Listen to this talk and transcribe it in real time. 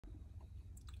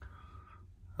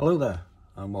Hello there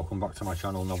and welcome back to my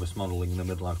channel Novice Modelling in the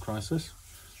Midlife Crisis.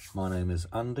 My name is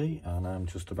Andy and I'm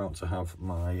just about to have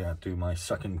my do my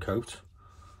second coat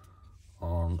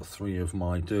on 3 of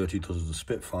my Dirty Dozen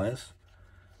Spitfires.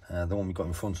 The one we've got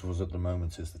in front of us at the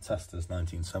moment is the Testors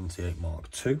 1978 Mark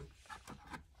II.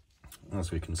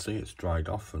 As we can see, it's dried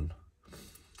off and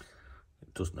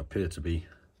it doesn't appear to be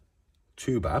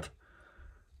too bad.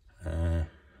 I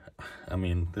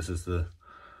mean, this is the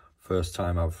first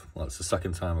time it's the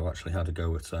second time I've actually had a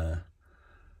go at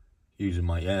using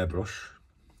my airbrush.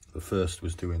 The first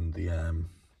was doing the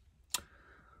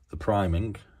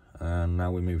priming, and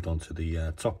now we moved on to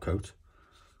the top coat,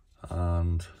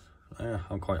 and yeah,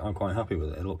 I'm quite happy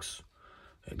with it.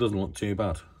 It doesn't look too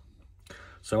bad.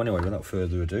 So anyway, without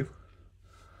further ado,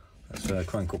 let's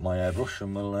crank up my airbrush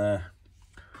and we'll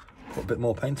put a bit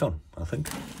more paint on, I think,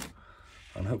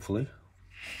 and hopefully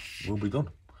we'll be done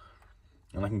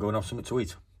and I can go and have something to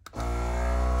eat.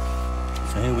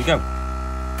 So here we go.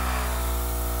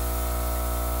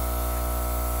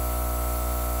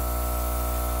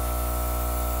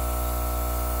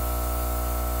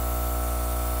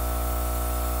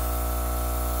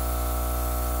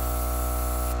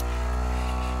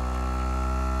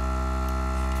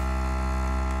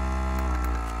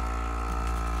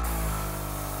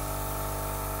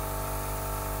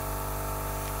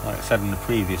 Like I said in the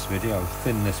previous video, I've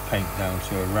thinned this paint down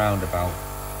to around about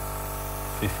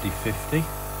 50-50.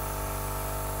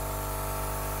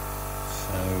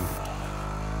 So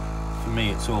for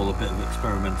me it's all a bit of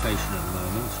experimentation at the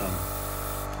moment. I'm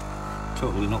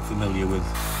totally not familiar with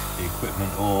the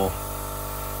equipment or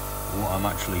what I'm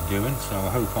actually doing, so I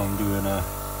hope I'm doing a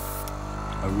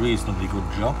reasonably good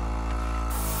job.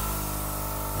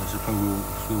 I suppose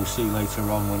we'll see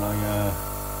later on when I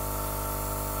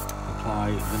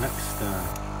apply the next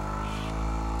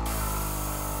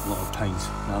lot of paint.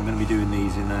 Now I'm going to be doing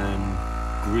these in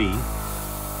green,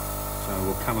 so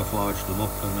we'll camouflage them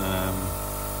up and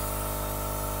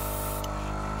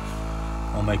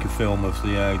I'll make a film of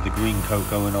the green coat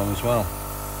going on as well.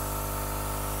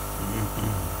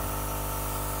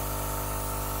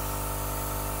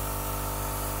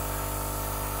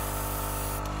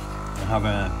 I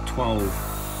have 12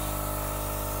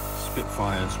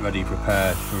 Spitfires ready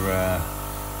prepared for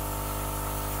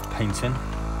painting.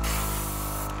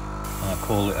 I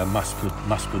call it a mass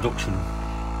production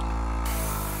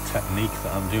technique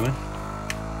that I'm doing.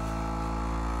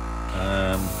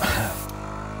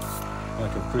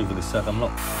 Like I've previously said, I'm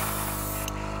not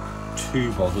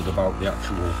too bothered about the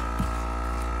actual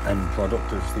end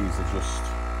product, as these are just,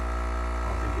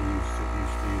 I think I used to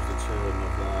use the term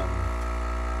of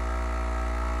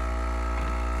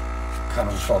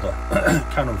cannon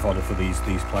fodder for these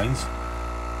planes,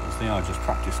 because they are just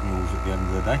practice mules at the end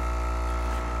of the day.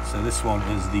 So this one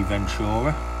is the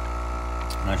Ventura,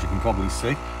 and as you can probably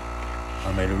see,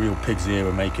 I made a real pig's ear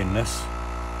of making this.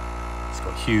 It's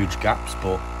got huge gaps,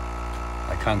 but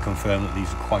I can confirm that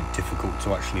these are quite difficult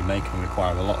to actually make and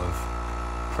require a lot of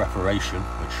preparation,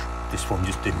 which this one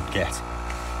just didn't get.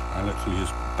 I literally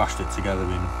just bashed it together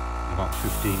in about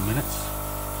 15 minutes.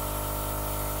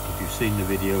 If you've seen the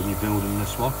video of me building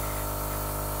this one,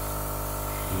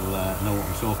 you'll know what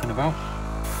I'm talking about.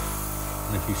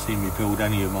 And if you've seen me build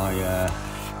any of my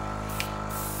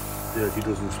Dirty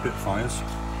Dozen Spitfires,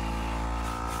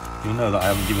 you'll know that I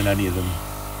haven't given any of them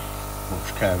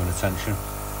much care and attention.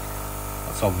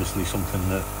 That's obviously something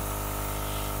that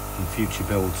in future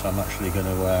builds I'm actually going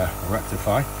to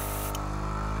rectify.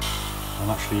 I'm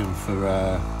actually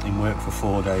in work for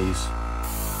 4 days,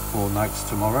 4 nights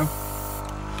tomorrow,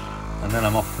 and then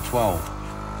I'm off for 12.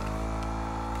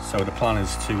 So the plan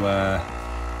is to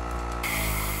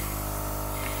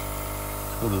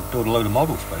build a load of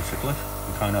models basically.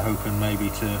 I'm kind of hoping maybe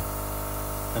to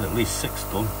get at least 6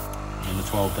 done in the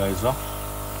 12 days off.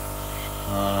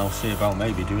 I'll see about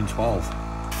maybe doing 12.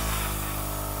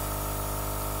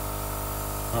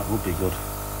 That would be good,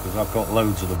 because I've got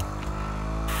loads of them.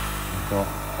 I've got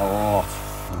a lot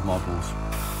of models.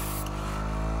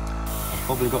 I've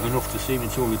probably got enough to see me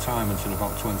till retirement in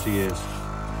about 20 years.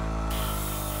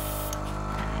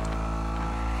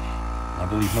 I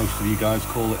believe most of you guys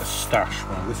call it a stash.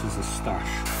 Well, this is a stash, I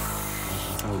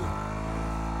can tell you.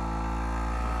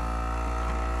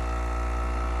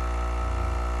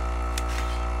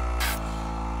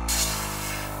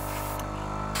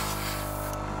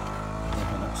 I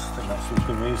think that's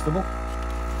looking reasonable.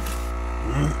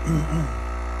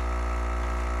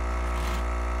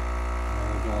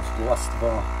 We'll go on to the last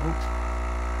bar.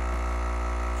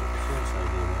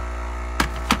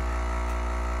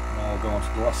 Now I'll go on to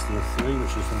the last of the 3,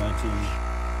 which is the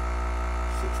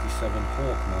 1967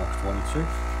 Hawk Mark 22.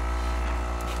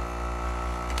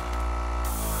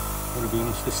 I've got to be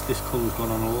honest, this colour's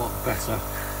gone on a lot better.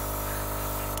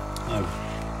 Oh,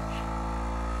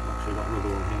 I've actually got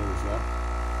another one here as well.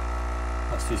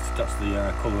 That's the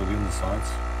colour of the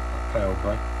undersides, that pale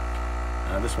grey.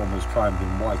 This one was primed in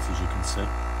white, as you can see,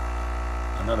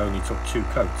 and that only took 2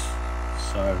 coats.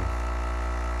 So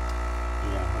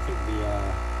yeah, I think the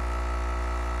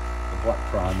black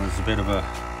primer is a bit of a,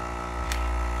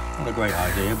 not a great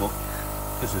idea, but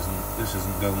this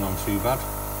isn't going on too bad.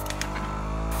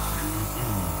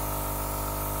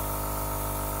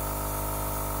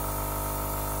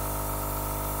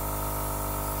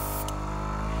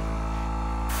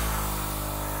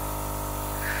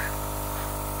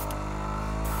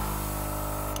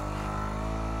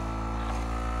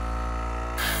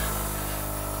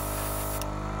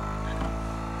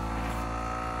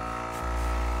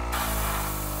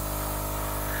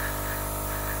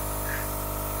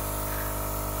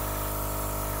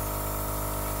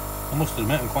 I must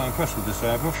admit, I'm quite impressed with this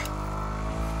airbrush.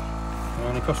 It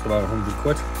only cost about 100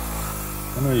 quid.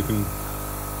 I know you can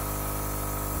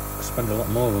spend a lot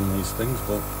more on these things,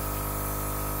 but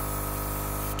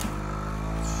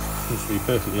it seems to be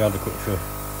perfectly adequate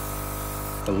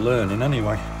for learning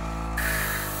anyway.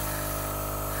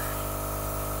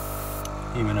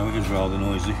 Even though it is rather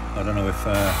noisy. I don't know if,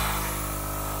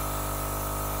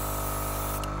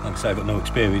 like I say, I've got no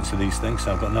experience of these things,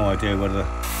 so I've got no idea whether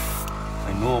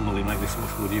they normally make this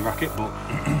much bloody racket, but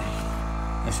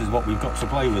this is what we've got to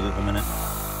play with at the minute.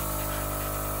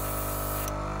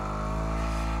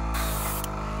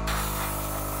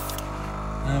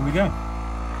 There we go.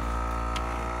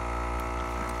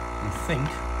 I think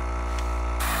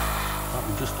that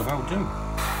will just about do.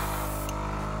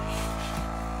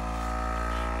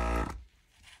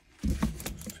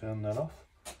 Just turn that off.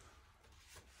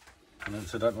 And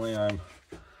incidentally, I'm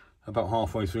about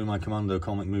halfway through my Commando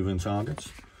comic Moving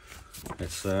Targets.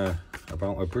 It's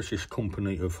about a British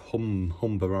company of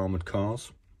Humber armoured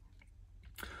cars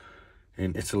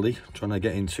in Italy trying to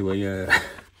get into a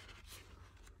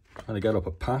trying to get up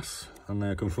a pass, and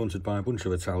they're confronted by a bunch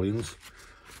of Italians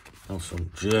and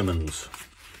some Germans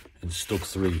in Stug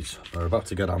 3s. They're about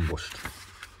to get ambushed,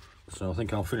 so I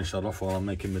think I'll finish that off while I'm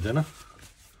making my dinner.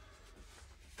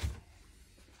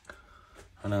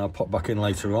 And then I'll pop back in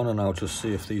later on and I'll just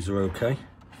see if these are okay.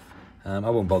 I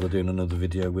won't bother doing another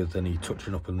video with any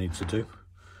touching up I need to do,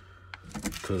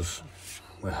 because,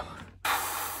 well,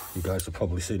 you guys have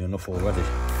probably seen enough already.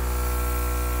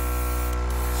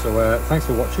 So thanks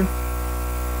for watching.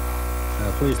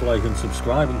 Please like and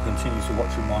subscribe and continue to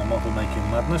watch my model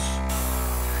making madness.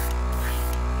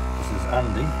 This is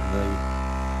Andy, the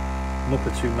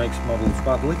Muppet who makes models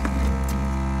badly,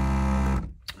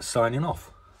 signing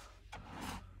off.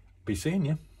 Be seeing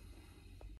you.